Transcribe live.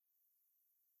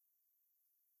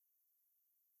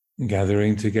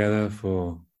gathering together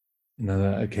for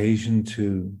another occasion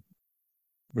to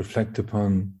reflect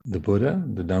upon the Buddha,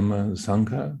 the Dhamma, the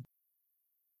Sangha,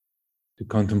 to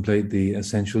contemplate the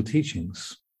essential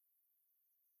teachings,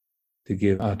 to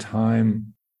give our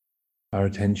time, our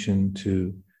attention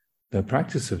to the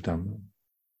practice of Dhamma,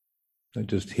 not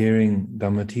just hearing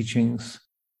Dhamma teachings,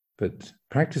 but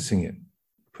practicing it,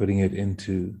 putting it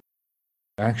into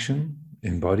action,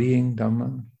 embodying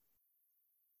Dhamma,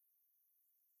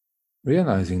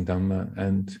 realizing Dhamma,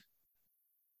 and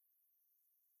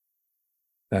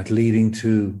that leading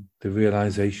to the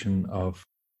realization of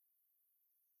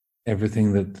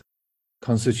everything that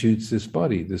constitutes this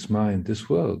body, this mind, this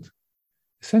world,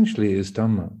 essentially is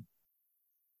Dhamma.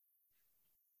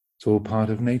 It's all part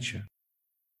of nature.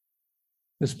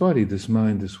 This body, this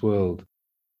mind, this world,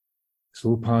 it's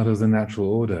all part of the natural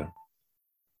order.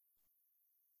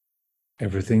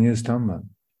 Everything is Dhamma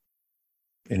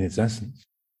in its essence.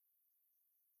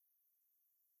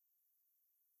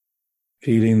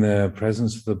 Feeling the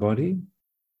presence of the body,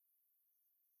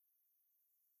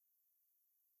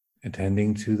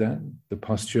 attending to that, the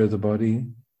posture of the body,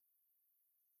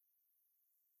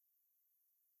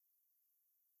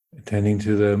 attending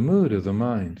to the mood of the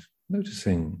mind,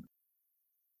 noticing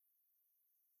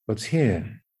what's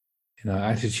here in our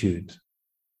attitude,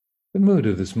 the mood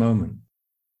of this moment.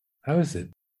 How is it?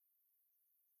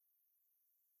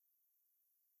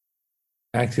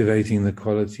 Activating the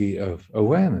quality of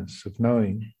awareness, of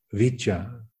knowing,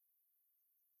 vicca,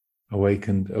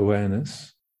 awakened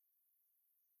awareness,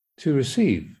 to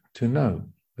receive, to know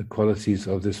the qualities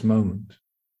of this moment,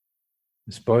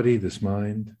 this body, this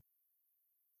mind,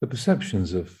 the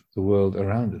perceptions of the world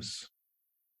around us,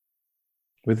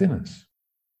 within us.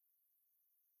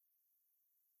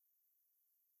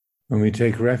 When we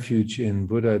take refuge in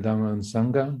Buddha, Dhamma, and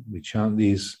Sangha, we chant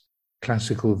these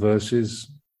classical verses,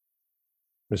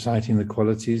 reciting the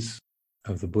qualities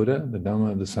of the Buddha, the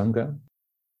Dhamma, and the Sangha.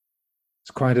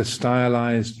 It's quite a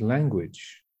stylized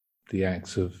language, the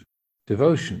acts of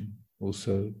devotion,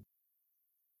 also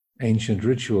ancient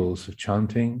rituals of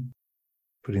chanting,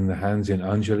 putting the hands in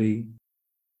Anjali,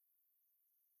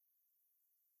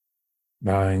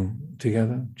 bowing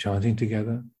together, chanting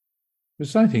together,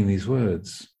 reciting these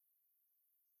words.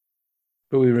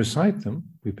 But we recite them,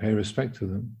 we pay respect to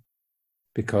them,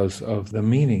 because of the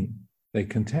meaning they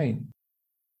contain,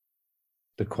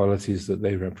 the qualities that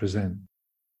they represent.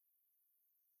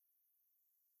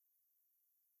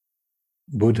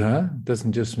 Buddha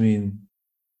doesn't just mean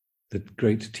the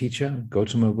great teacher,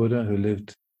 Gautama Buddha, who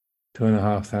lived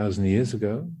 2,500 years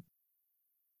ago.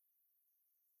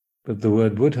 But the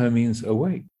word Buddha means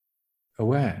awake,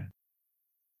 aware.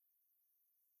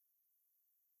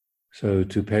 So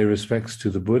to pay respects to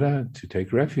the Buddha, to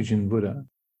take refuge in Buddha,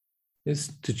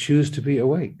 is to choose to be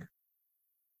awake,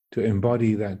 to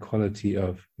embody that quality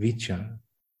of vicca,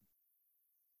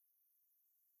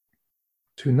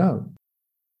 to know,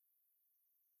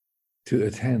 to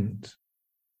attend.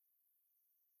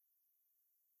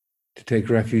 To take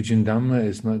refuge in Dhamma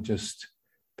is not just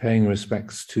paying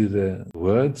respects to the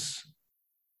words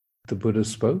the Buddha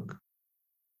spoke.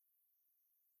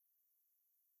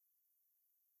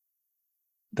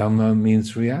 Dhamma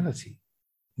means reality,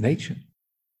 nature.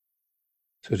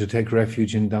 So to take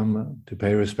refuge in Dhamma, to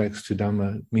pay respects to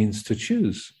Dhamma, means to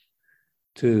choose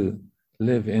to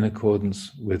live in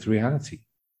accordance with reality,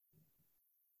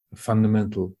 a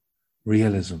fundamental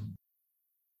realism,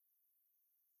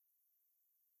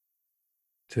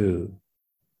 to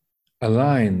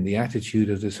align the attitude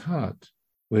of this heart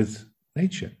with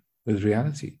nature, with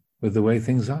reality, with the way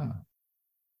things are.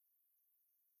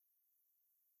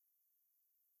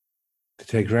 To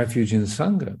take refuge in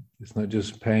Sangha, it's not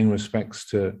just paying respects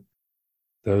to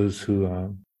those who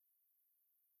are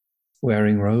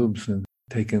wearing robes and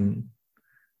taking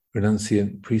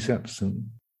renunciant precepts and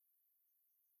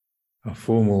are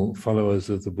formal followers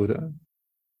of the Buddha,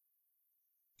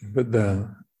 but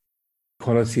the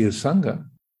quality of Sangha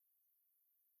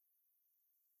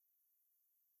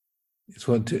is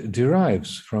what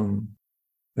derives from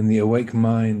when the awake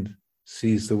mind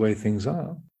sees the way things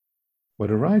are.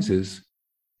 What arises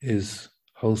is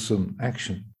wholesome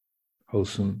action,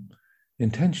 wholesome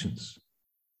intentions,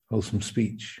 wholesome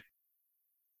speech.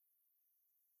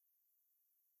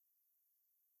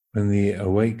 When the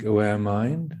awake, aware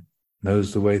mind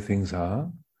knows the way things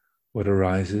are, what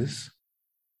arises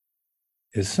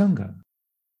is Sangha.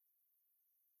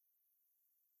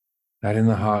 That in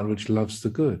the heart which loves the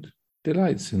good,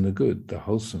 delights in the good, the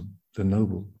wholesome, the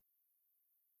noble,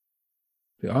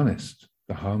 the honest,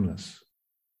 the harmless.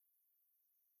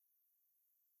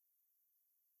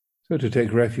 So to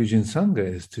take refuge in Sangha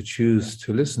is to choose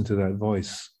to listen to that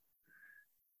voice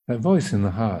in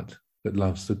the heart that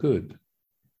loves the good,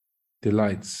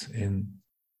 delights in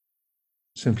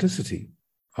simplicity,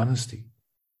 honesty,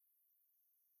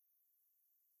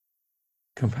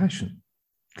 compassion,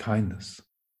 kindness.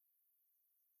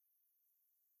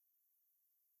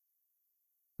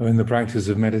 So in the practice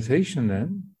of meditation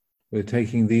then, we're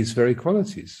taking these very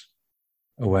qualities,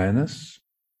 awareness,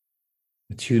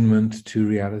 attunement to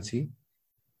reality,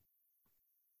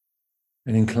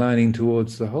 and inclining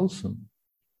towards the wholesome.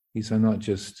 These are not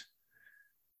just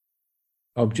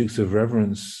objects of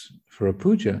reverence for a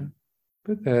puja,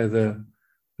 but they're the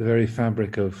very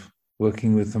fabric of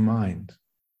working with the mind,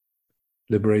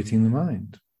 liberating the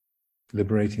mind,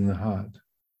 liberating the heart.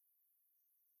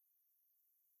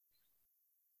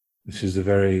 This is the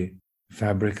very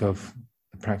fabric of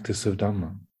the practice of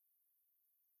Dhamma.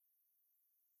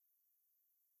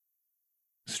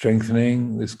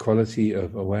 Strengthening this quality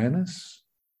of awareness,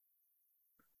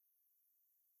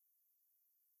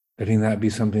 letting that be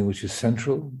something which is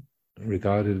central,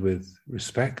 regarded with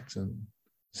respect and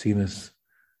seen as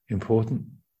important.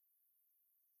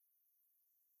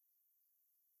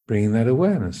 Bringing that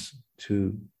awareness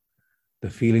to the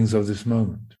feelings of this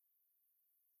moment.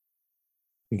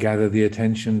 We gather the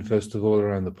attention first of all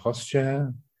around the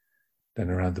posture, then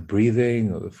around the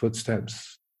breathing or the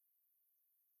footsteps.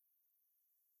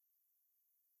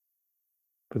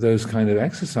 But those kind of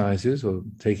exercises, or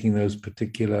taking those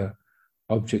particular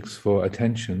objects for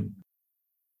attention,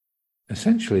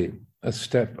 essentially a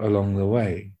step along the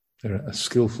way. They're a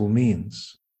skillful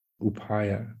means,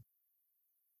 upaya.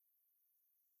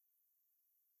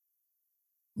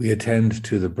 We attend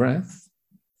to the breath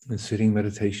in sitting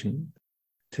meditation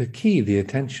to key the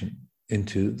attention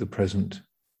into the present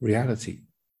reality,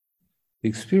 the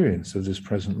experience of this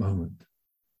present moment.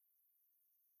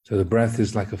 So the breath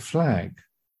is like a flag.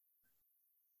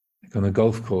 Like on a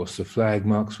golf course, the flag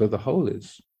marks where the hole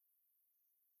is.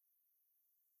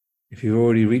 If you've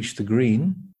already reached the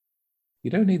green,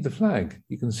 you don't need the flag.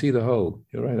 You can see the hole.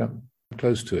 You're right up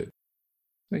close to it.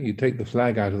 So you take the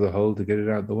flag out of the hole to get it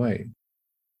out of the way.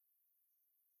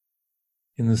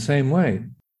 In the same way,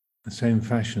 the same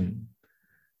fashion,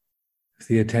 if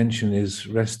the attention is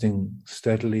resting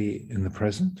steadily in the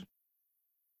present,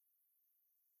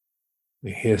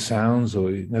 we hear sounds or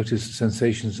we notice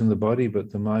sensations in the body,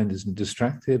 but the mind isn't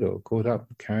distracted or caught up,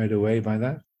 carried away by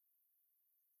that,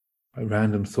 by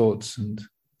random thoughts and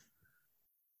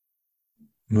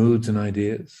moods and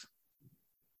ideas.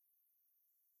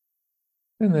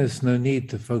 Then there's no need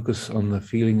to focus on the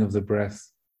feeling of the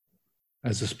breath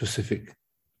as a specific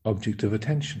object of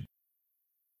attention.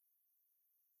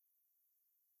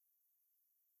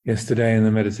 Yesterday in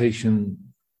the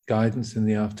meditation guidance in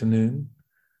the afternoon,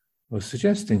 was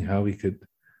suggesting how we could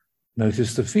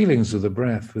notice the feelings of the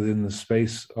breath within the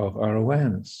space of our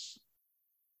awareness,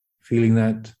 feeling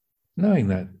that, knowing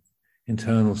that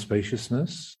internal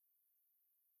spaciousness,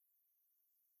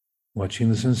 watching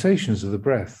the sensations of the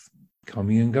breath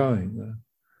coming and going,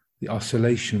 the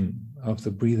oscillation of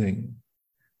the breathing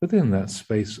within that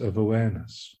space of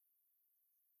awareness.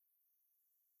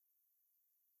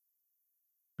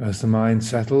 As the mind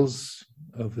settles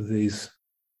over these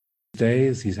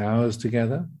days, these hours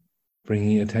together,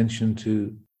 bringing attention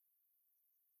to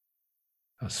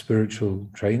our spiritual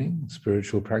training,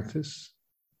 spiritual practice,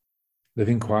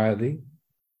 living quietly,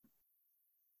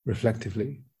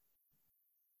 reflectively.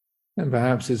 And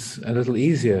perhaps it's a little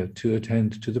easier to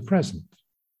attend to the present,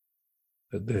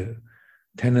 that the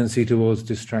tendency towards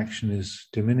distraction is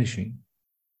diminishing,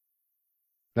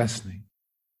 lessening.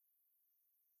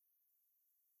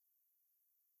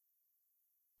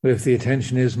 But if the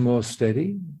attention is more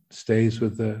steady, stays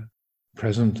with the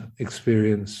present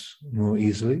experience more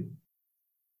easily,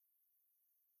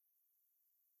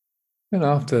 and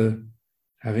after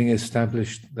having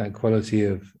established that quality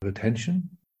of attention,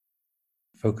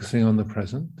 focusing on the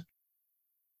present,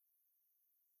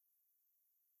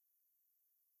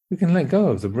 we can let go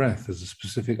of the breath as a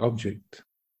specific object.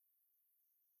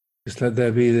 Just let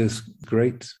there be this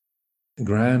great,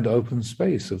 grand open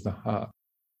space of the heart.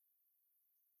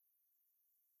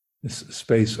 This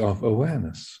space of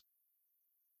awareness.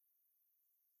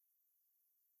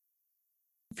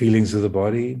 Feelings of the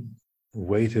body,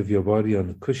 weight of your body on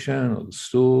the cushion or the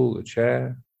stool, the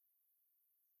chair.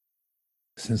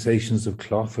 Sensations of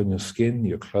cloth on your skin,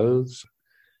 your clothes.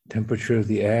 Temperature of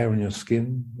the air on your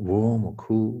skin, warm or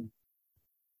cool.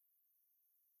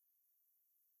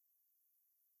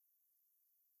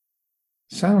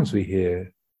 Sounds we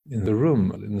hear in the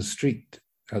room, in the street,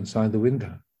 outside the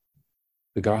window.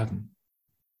 The garden,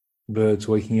 birds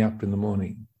waking up in the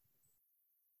morning,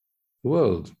 the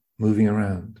world moving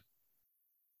around,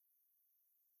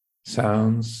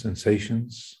 sounds,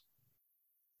 sensations,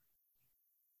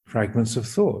 fragments of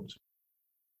thought,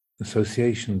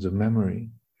 associations of memory,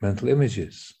 mental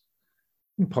images,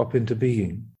 and pop into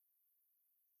being.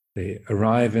 They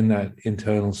arrive in that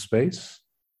internal space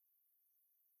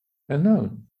and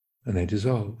known, and they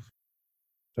dissolve.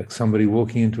 Like somebody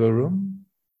walking into a room,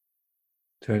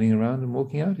 turning around and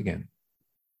walking out again.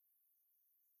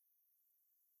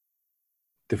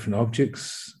 Different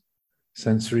objects,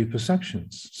 sensory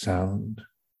perceptions, sound,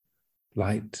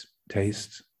 light,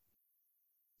 taste,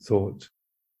 thought.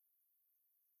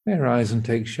 They arise and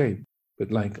take shape,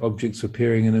 but like objects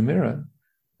appearing in a mirror,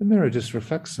 the mirror just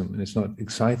reflects them, and it's not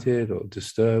excited or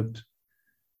disturbed,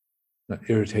 not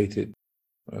irritated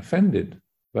or offended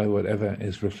by whatever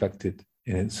is reflected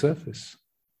in its surface.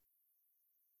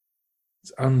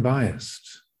 It's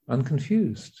unbiased,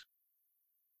 unconfused,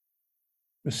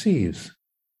 receives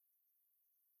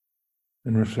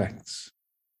and reflects.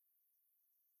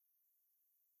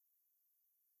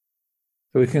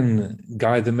 So we can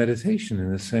guide the meditation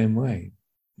in the same way,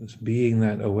 as being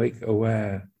that awake,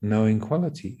 aware, knowing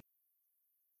quality.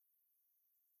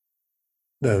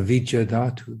 The Vijja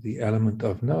Dhatu, the element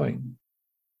of knowing,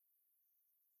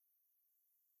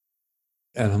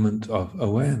 element of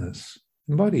awareness,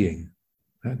 embodying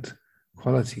that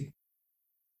quality.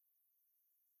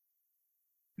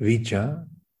 Vijja,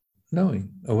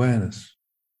 knowing, awareness.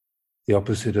 The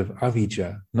opposite of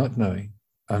avijja, not knowing,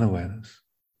 unawareness,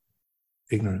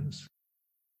 ignorance.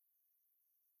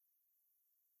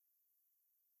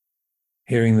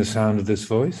 Hearing the sound of this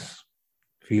voice,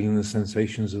 feeling the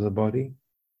sensations of the body,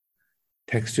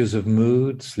 textures of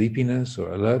mood, sleepiness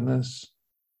or alertness,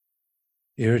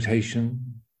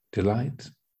 irritation,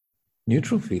 delight,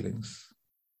 neutral feelings.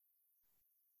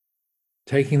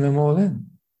 Taking them all in,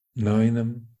 knowing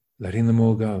them, letting them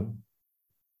all go.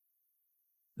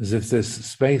 As if this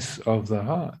space of the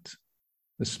heart,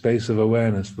 the space of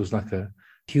awareness, was like a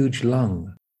huge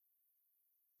lung,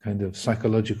 kind of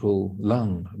psychological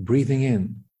lung, breathing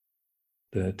in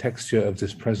the texture of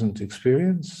this present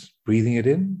experience, breathing it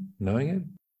in, knowing it,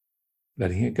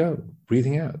 letting it go,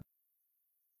 breathing out.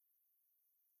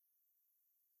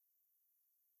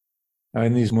 Now,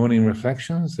 in these morning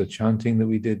reflections, the chanting that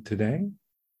we did today,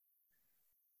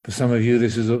 for some of you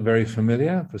this is very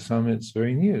familiar, for some it's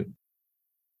very new.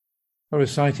 We're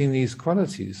reciting these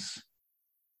qualities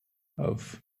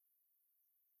of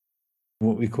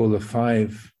what we call the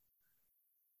 5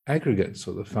 aggregates,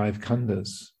 or the 5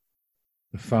 khandhas,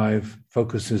 the 5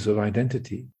 focuses of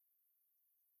identity.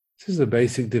 This is the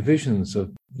basic divisions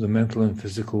of the mental and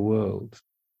physical world.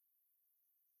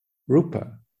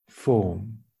 Rupa,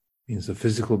 form, means the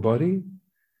physical body,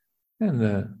 and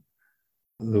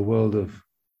the world of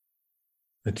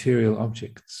material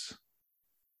objects.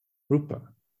 Rupa,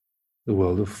 the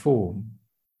world of form,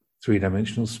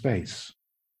 3-dimensional space.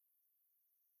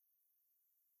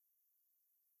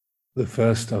 The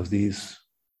first of these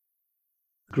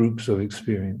groups of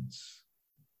experience,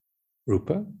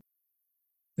 Rupa,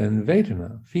 then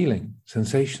Vedana, feeling,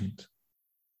 sensations,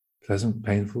 pleasant,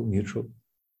 painful, neutral.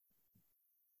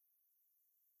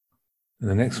 And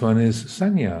the next one is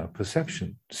Sanya,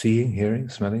 perception, seeing, hearing,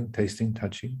 smelling, tasting,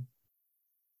 touching.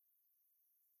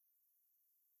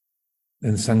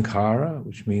 Then Sankhara,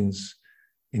 which means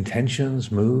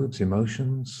intentions, moods,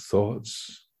 emotions,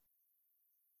 thoughts,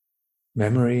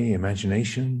 memory,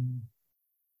 imagination,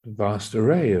 a vast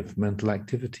array of mental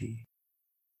activity.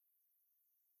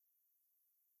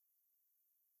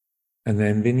 And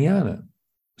then Vijnana,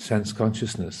 sense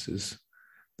consciousness, is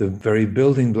the very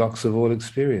building blocks of all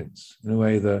experience. In a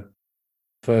way, the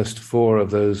first 4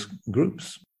 of those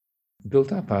groups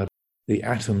built up out of the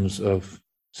atoms of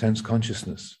sense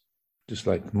consciousness, just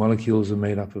like molecules are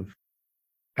made up of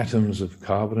atoms of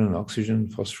carbon and oxygen,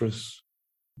 phosphorus,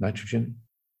 nitrogen.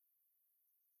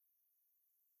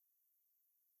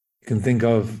 You can think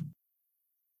of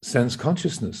sense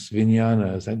consciousness,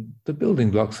 vijnana, as the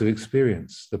building blocks of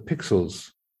experience, the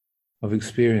pixels of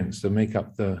experience that make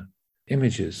up the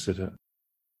images that are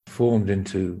formed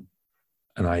into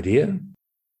an idea,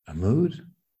 a mood,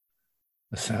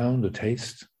 a sound, a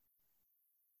taste,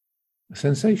 a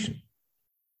sensation.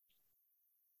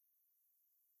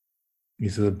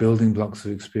 These are the building blocks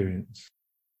of experience.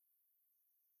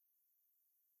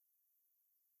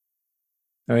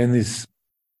 Now, in this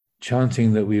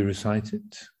chanting that we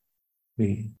recited,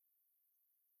 we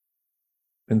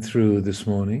went through this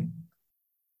morning,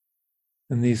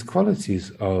 and these qualities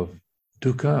of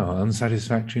dukkha, or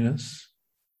unsatisfactoriness,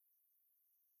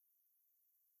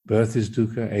 Birth is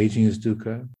dukkha, aging is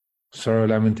dukkha, sorrow,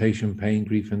 lamentation, pain,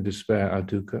 grief, and despair are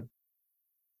dukkha.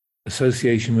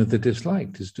 Association with the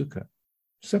disliked is dukkha.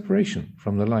 Separation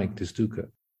from the liked is dukkha.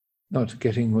 Not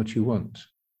getting what you want,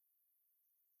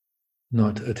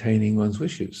 not attaining one's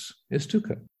wishes is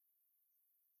dukkha.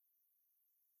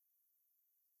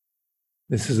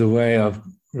 This is a way of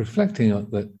reflecting on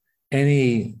that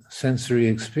any sensory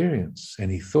experience,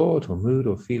 any thought or mood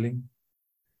or feeling,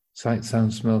 sight,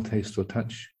 sound, smell, taste, or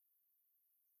touch,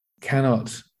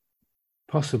 cannot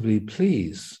possibly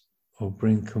please or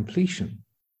bring completion,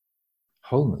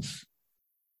 wholeness,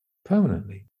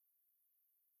 permanently.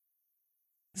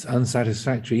 It's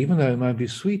unsatisfactory. Even though it might be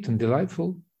sweet and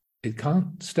delightful, it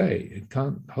can't stay, it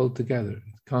can't hold together,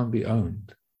 it can't be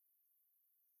owned.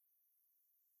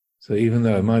 So even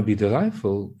though it might be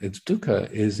delightful, its dukkha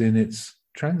is in its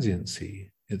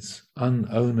transiency, its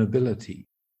unownability,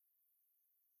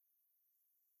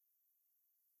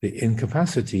 the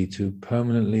incapacity to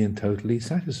permanently and totally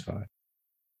satisfy.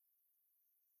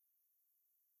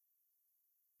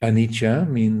 Anicca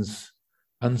means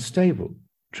unstable,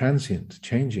 transient,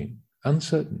 changing,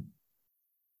 uncertain.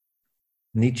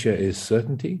 Nicca is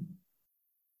certainty,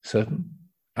 certain.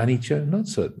 Anicca, not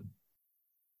certain,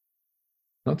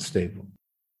 not stable.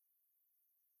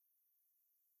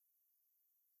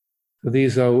 So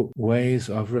these are ways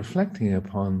of reflecting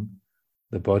upon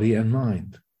the body and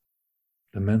mind,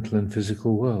 the mental and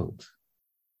physical world.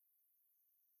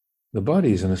 The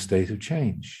body is in a state of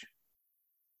change.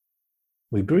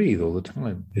 We breathe all the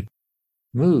time. It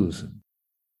moves and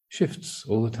shifts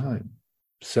all the time.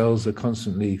 Cells are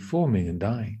constantly forming and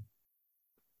dying.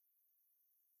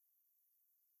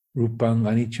 Rupang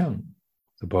anicchang,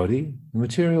 the body, the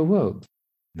material world,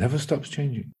 never stops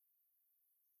changing.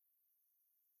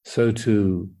 So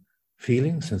too,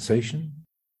 feeling, sensation,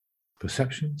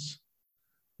 perceptions,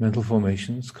 mental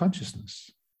formations, consciousness.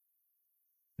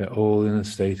 They're all in a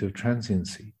state of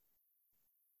transiency.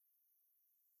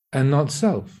 And not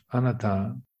self.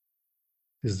 Anatta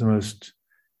is the most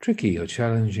tricky or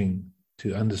challenging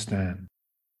to understand.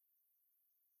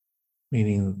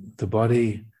 Meaning the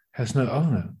body has no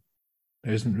owner.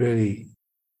 There isn't really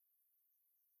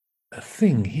a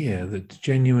thing here that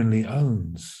genuinely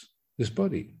owns this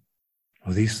body,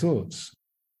 or these thoughts,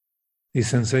 these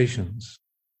sensations.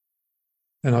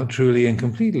 They're not truly and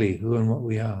completely who and what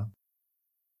we are.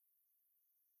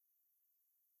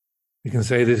 We can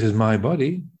say this is my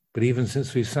body, but even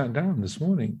since we sat down this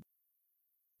morning,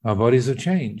 our bodies have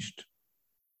changed.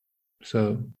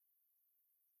 So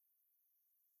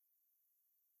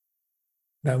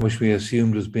that which we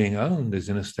assumed was being owned is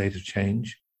in a state of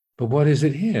change. But what is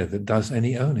it here that does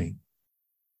any owning?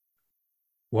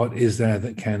 What is there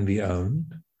that can be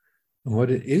owned? And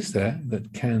what is there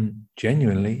that can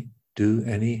genuinely do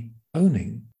any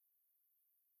owning?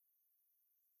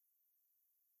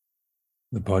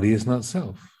 The body is not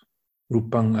self.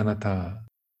 Rupang anatta.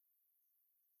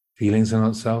 Feelings are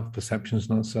not self, perceptions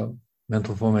not self,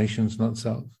 mental formations not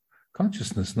self,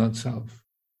 consciousness not self.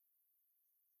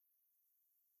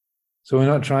 So we're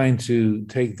not trying to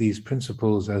take these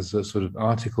principles as a sort of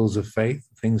articles of faith,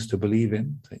 things to believe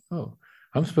in. Think, oh,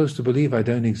 I'm supposed to believe I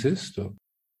don't exist, or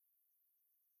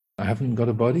I haven't got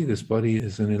a body, this body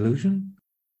is an illusion.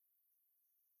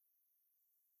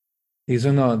 These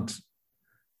are not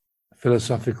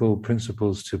philosophical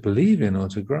principles to believe in or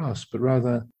to grasp, but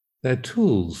rather they're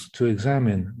tools to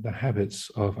examine the habits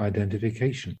of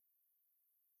identification.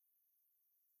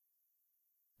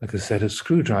 Like a set of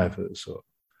screwdrivers or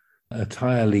a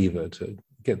tire lever to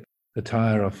get the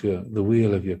tire off the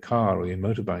wheel of your car or your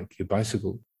motorbike, your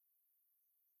bicycle.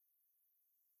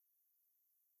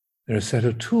 They're a set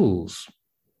of tools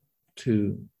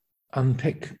to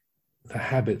unpick the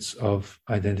habits of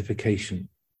identification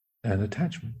and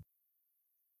attachment.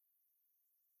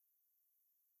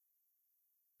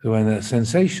 So when a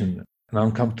sensation, an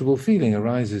uncomfortable feeling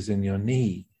arises in your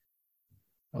knee,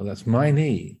 oh, that's my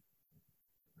knee.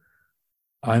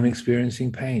 I'm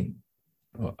experiencing pain.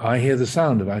 Or I hear the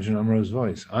sound of Ajahn Amro's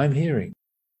voice. I'm hearing.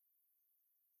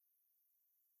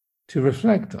 To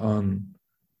reflect on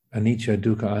anicca,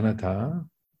 dukkha, anatta,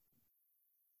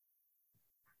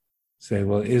 say,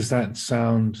 well, is that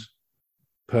sound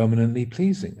permanently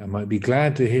pleasing? I might be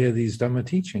glad to hear these Dhamma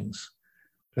teachings.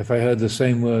 If I heard the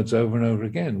same words over and over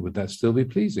again, would that still be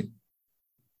pleasing?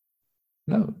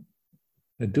 No.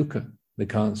 They're dukkha. They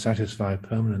can't satisfy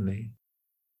permanently.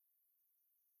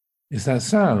 Is that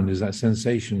sound, is that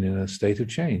sensation in a state of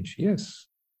change? Yes.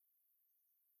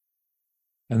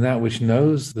 And that which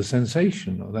knows the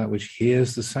sensation, or that which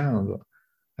hears the sound, or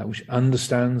that which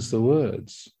understands the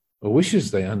words, or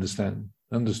wishes they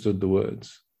understood the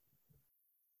words,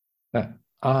 that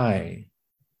I,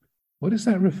 what is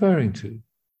that referring to?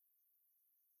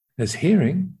 There's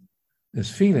hearing,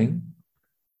 there's feeling,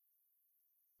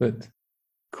 but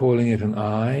calling it an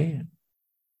I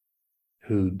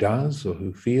who does or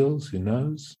who feels, who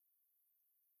knows,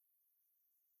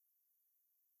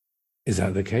 is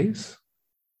that the case?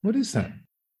 What is that?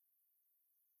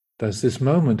 Does this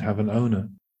moment have an owner?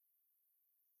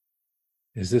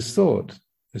 Is this thought,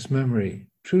 this memory,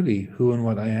 truly who and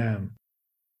what I am?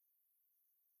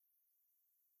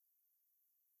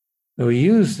 Now we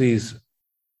use these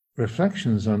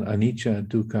reflections on anicca,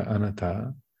 dukkha,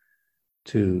 anatta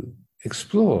to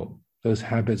explore those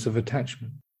habits of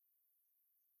attachment.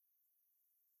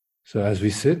 So as we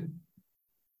sit,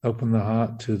 open the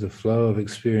heart to the flow of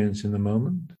experience in the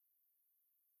moment.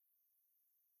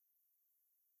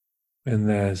 And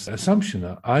there's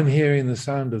assumption. I'm hearing the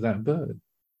sound of that bird.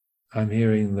 I'm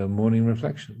hearing the morning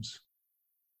reflections.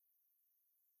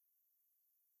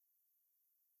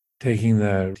 Taking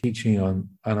the teaching on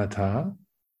anatta,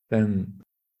 then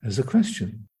there's a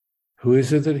question. Who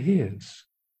is it that hears?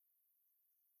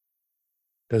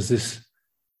 Does this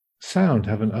sound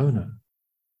have an owner?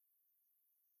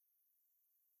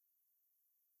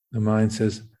 The mind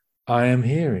says, I am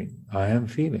hearing, I am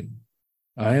feeling,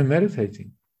 I am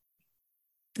meditating,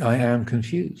 I am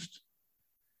confused.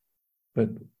 But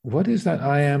what is that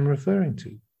I am referring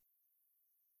to?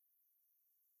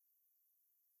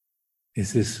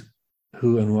 Is this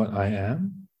who and what I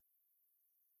am?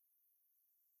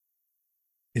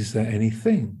 Is there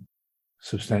anything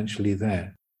substantially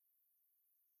there?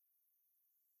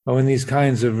 Or when these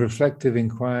kinds of reflective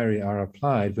inquiry are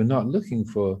applied, we're not looking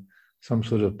for some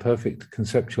sort of perfect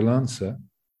conceptual answer,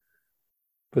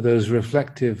 but those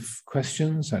reflective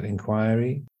questions, that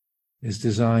inquiry, is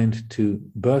designed to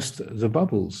burst the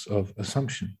bubbles of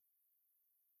assumption,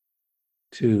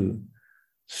 to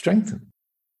strengthen,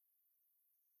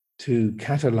 to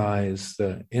catalyze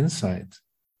the insight,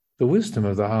 the wisdom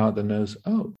of the heart that knows,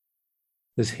 oh,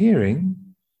 there's hearing,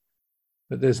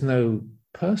 but there's no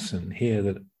person here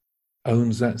that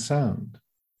owns that sound.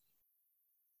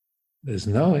 There's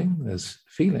knowing, there's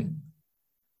feeling,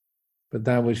 but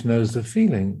that which knows the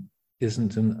feeling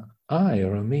isn't an I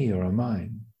or a me or a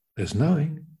mine. There's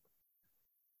knowing.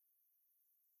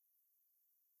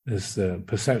 There's the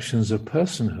perceptions of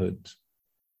personhood,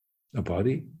 a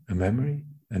body, a memory,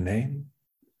 a name.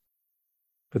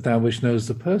 But that which knows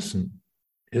the person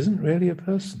isn't really a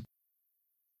person.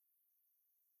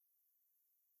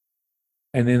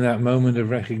 And in that moment of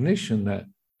recognition that,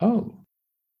 oh,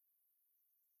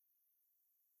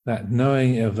 that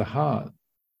knowing of the heart,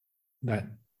 that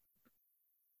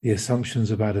the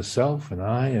assumptions about a self, an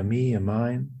I, a me, a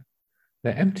mine,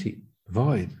 they're empty,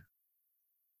 void.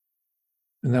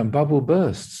 And that bubble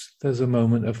bursts, there's a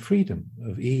moment of freedom,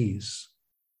 of ease.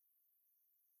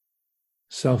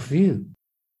 Self-view,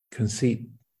 conceit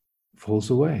falls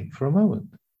away for a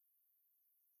moment.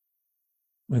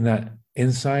 When that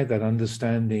insight, that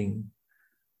understanding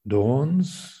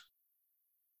dawns,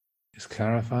 is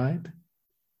clarified,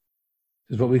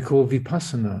 is what we call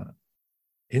vipassana,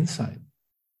 insight,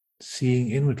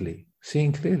 seeing inwardly,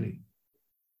 seeing clearly.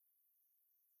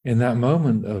 In that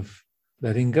moment of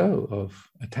letting go of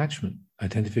attachment,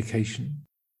 identification,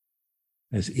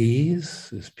 there's ease,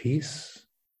 there's peace,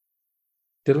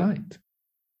 delight.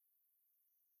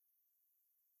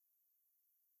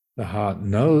 The heart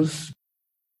knows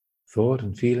thought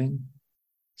and feeling,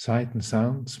 sight and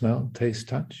sound, smell, taste,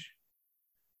 touch,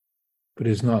 but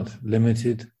is not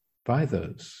limited by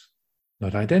those,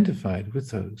 not identified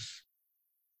with those.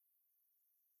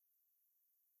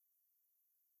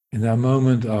 In that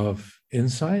moment of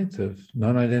insight, of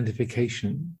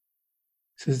non-identification,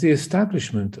 this is the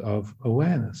establishment of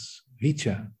awareness,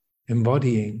 vicca,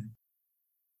 embodying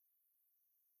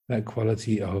that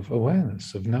quality of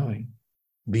awareness, of knowing,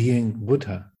 being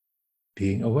Buddha,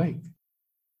 being awake.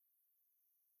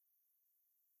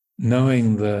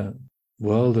 Knowing the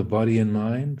world of body and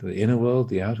mind, the inner world,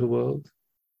 the outer world,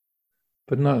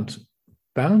 but not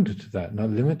bound to that, not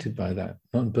limited by that,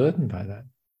 not burdened by that,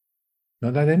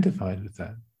 not identified with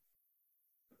that.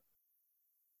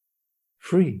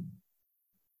 Free,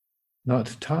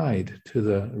 not tied to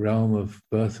the realm of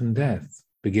birth and death,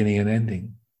 beginning and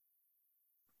ending,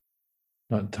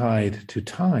 not tied to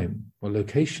time or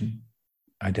location,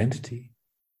 identity,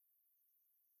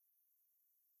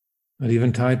 not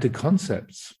even tied to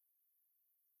concepts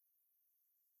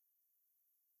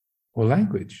or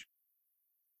language.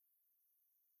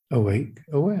 Awake,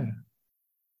 aware,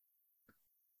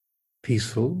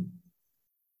 peaceful,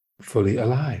 fully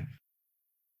alive.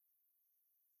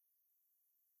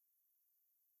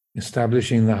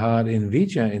 Establishing the heart in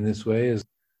Vijja in this way is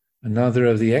another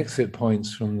of the exit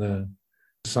points from the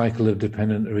cycle of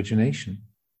dependent origination.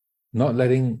 Not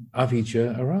letting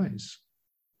avijja arise,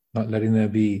 not letting there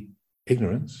be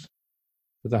ignorance,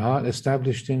 but the heart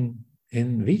established in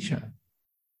vijja,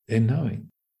 in knowing.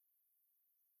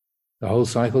 The whole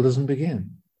cycle doesn't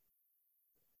begin.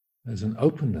 There's an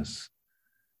openness,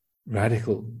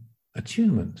 radical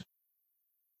attunement.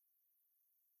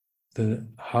 The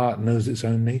heart knows its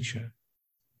own nature,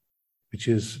 which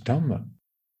is Dhamma.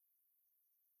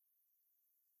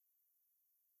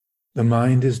 The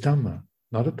mind is Dhamma,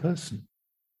 not a person.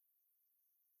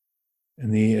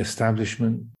 And the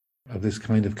establishment of this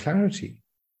kind of clarity,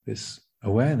 this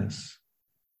awareness,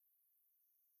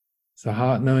 it's the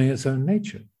heart knowing its own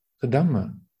nature, the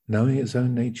Dhamma knowing its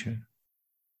own nature,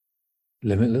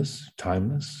 limitless,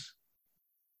 timeless,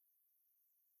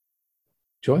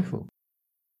 joyful,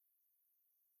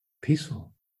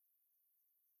 peaceful.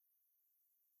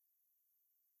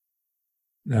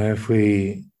 Now, if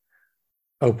we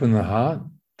open the heart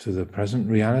to the present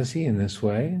reality in this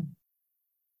way,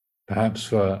 perhaps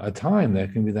for a time there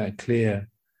can be that clear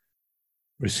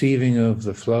receiving of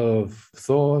the flow of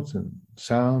thought and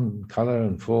sound and color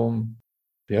and form.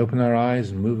 We open our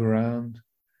eyes and move around.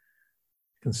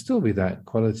 It can still be that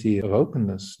quality of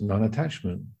openness,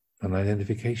 non-attachment,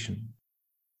 non-identification.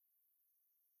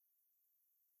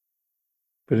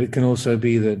 But it can also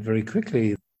be that very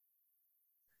quickly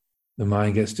the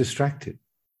mind gets distracted,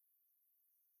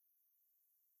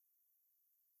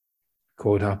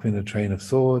 caught up in a train of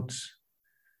thoughts,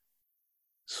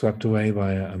 swept away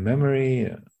by a memory,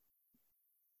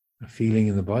 a feeling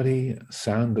in the body, a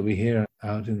sound that we hear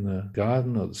out in the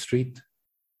garden or the street.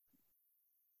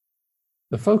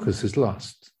 The focus is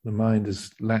lost. The mind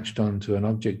is latched onto an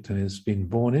object and has been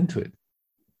born into it,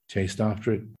 chased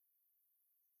after it,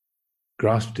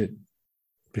 grasped it,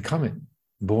 become it,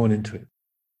 born into it,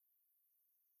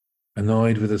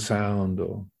 annoyed with a sound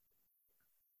or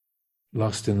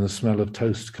lost in the smell of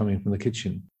toast coming from the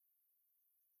kitchen.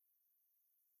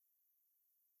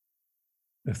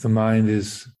 If the mind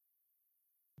is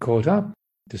caught up,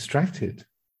 distracted,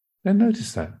 then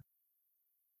notice that.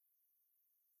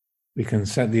 We can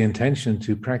set the intention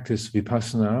to practice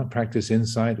vipassana, practice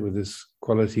insight with this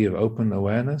quality of open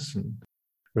awareness and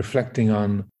reflecting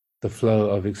on the flow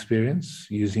of experience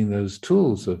using those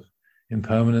tools of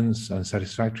impermanence,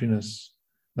 unsatisfactoriness,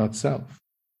 not self.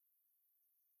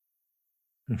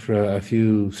 And for a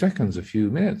few seconds, a few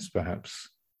minutes perhaps,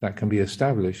 that can be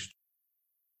established.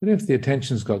 But if the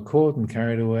attention's got caught and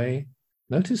carried away,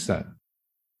 notice that,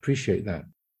 appreciate that.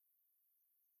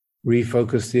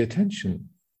 Refocus the attention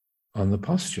on the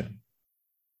posture,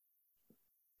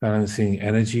 balancing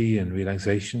energy and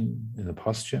relaxation in the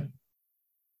posture,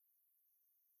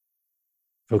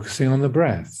 focusing on the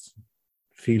breath,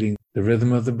 feeling the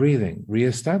rhythm of the breathing,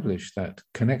 re-establish that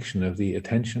connection of the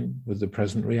attention with the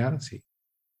present reality.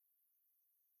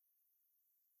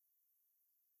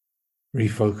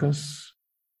 Refocus,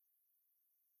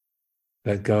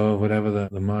 let go of whatever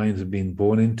the mind has been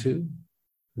born into,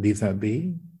 leave that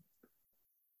be.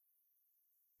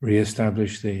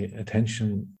 Re-establish the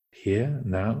attention here,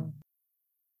 now.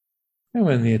 And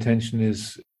when the attention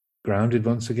is grounded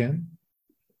once again,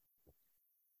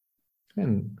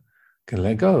 and can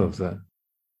let go of the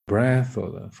breath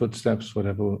or the footsteps,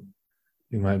 whatever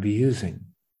we might be using.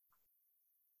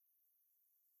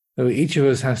 So each of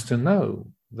us has to know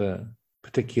the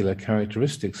particular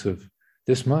characteristics of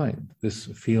this mind, this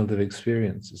field of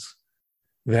experiences.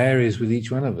 Varies with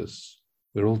each one of us.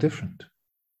 We're all different.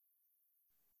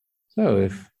 So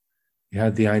if you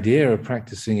had the idea of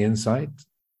practicing insight,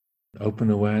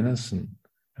 open awareness, and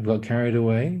have got carried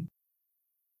away,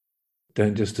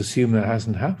 don't just assume that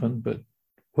hasn't happened, but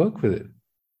work with it.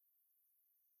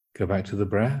 Go back to the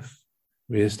breath,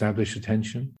 re-establish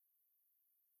attention,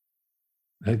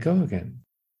 let go again.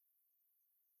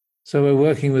 So we're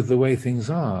working with the way things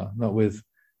are, not with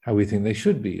how we think they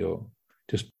should be, or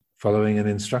just following an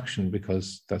instruction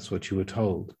because that's what you were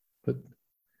told. But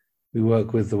we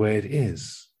work with the way it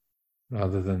is,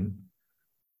 rather than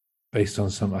based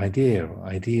on some idea or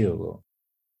ideal or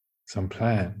some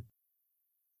plan.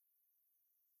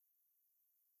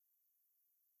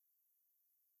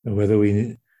 And whether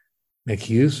we make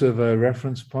use of a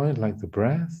reference point like the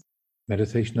breath,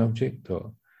 meditation object,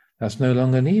 or that's no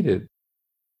longer needed.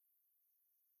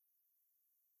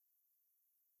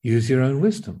 Use your own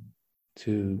wisdom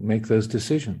to make those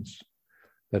decisions.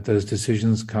 Let those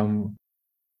decisions come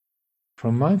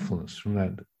from mindfulness, from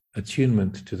that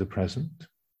attunement to the present.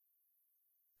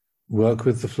 Work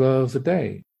with the flow of the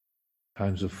day.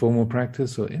 times of formal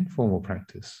practice or informal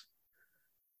practice,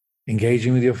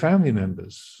 engaging with your family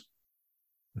members,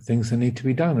 the things that need to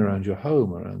be done around your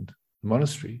home, around the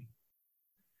monastery,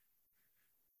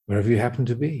 wherever you happen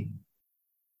to be.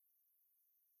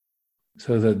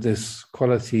 So that this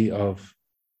quality of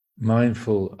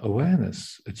mindful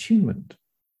awareness, attunement,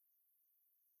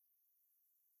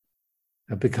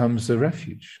 that becomes the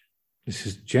refuge. This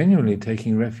is genuinely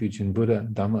taking refuge in Buddha,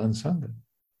 Dhamma, and Sangha.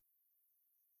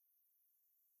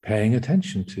 Paying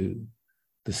attention to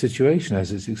the situation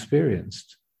as it's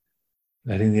experienced,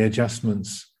 letting the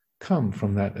adjustments come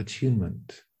from that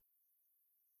attunement.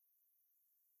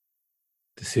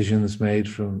 Decisions made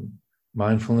from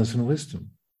mindfulness and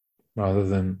wisdom, rather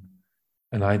than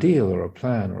an ideal or a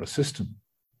plan or a system,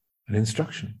 an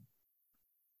instruction.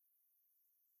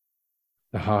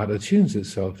 The heart attunes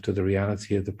itself to the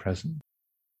reality of the present,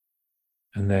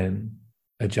 and then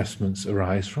adjustments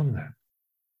arise from that.